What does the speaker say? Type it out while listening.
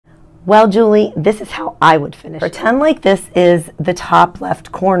Well, Julie, this is how I would finish. Pretend like this is the top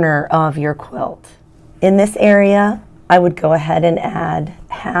left corner of your quilt. In this area, I would go ahead and add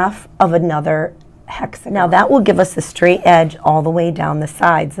half of another hexagon. Now that will give us a straight edge all the way down the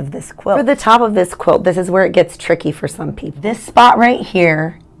sides of this quilt. For the top of this quilt, this is where it gets tricky for some people. This spot right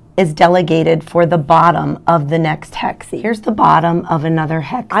here is delegated for the bottom of the next hex. Here's the bottom of another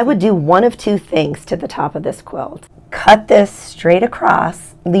hex. I would do one of two things to the top of this quilt. Cut this straight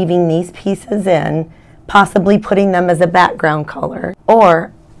across, leaving these pieces in, possibly putting them as a background color.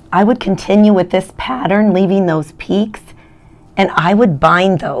 Or I would continue with this pattern, leaving those peaks, and I would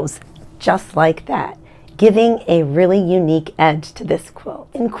bind those just like that, giving a really unique edge to this quilt.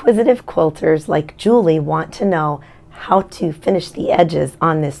 Inquisitive quilters like Julie want to know how to finish the edges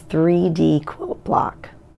on this 3D quilt block.